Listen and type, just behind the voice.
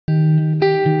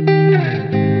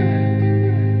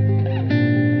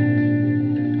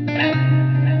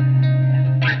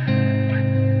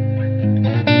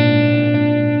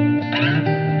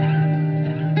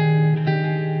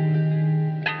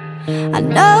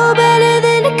know better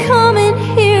than to come in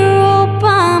here all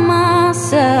by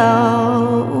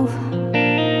myself.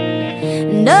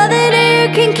 Nothing here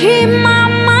can keep my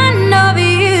mind off you.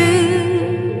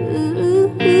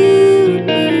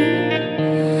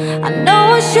 I know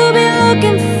I should be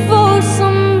looking for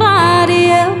somebody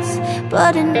else,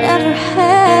 but it never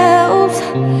helps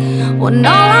when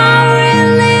all I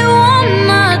really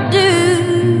wanna do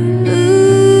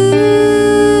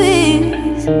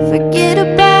is forget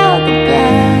about the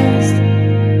past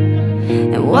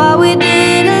and what we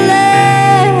didn't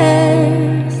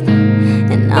last.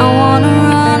 And I wanna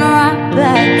run right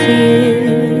back to you.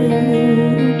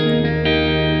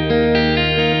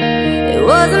 It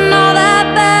wasn't all that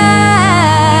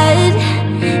bad,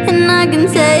 and I can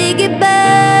take it back.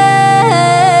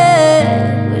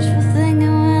 Wishful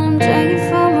thinking when I'm drinking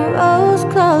from a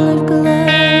rose-colored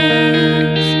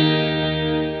glass.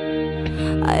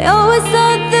 I always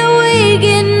thought that we'd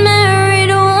get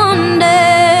married one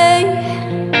day.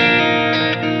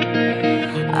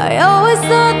 I always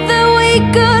thought that we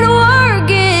could work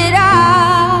it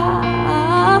out.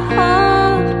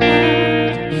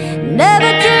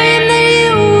 Never dreamed that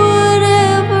you would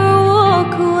ever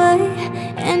walk away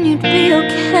and you'd be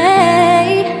okay.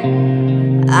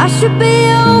 I should be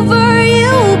over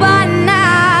you by now.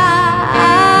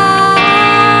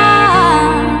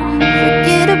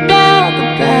 Forget about the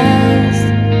past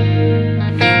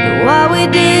and what we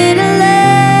didn't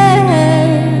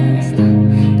last.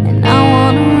 And I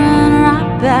wanna run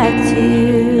right back to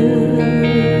you.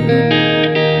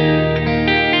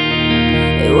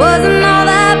 It wasn't all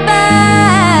that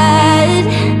bad,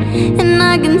 and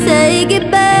I can take it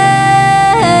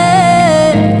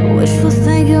back. Wishful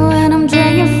thinking when I'm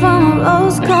drinking from a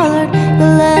rose-colored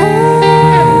glass.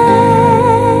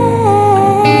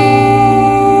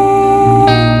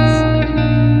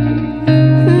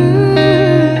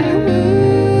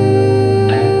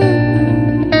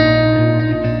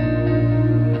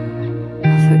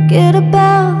 Forget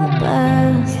about the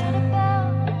past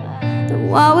and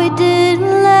what we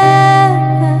didn't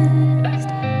last.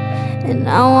 And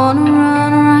I wanna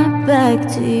run right back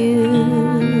to you.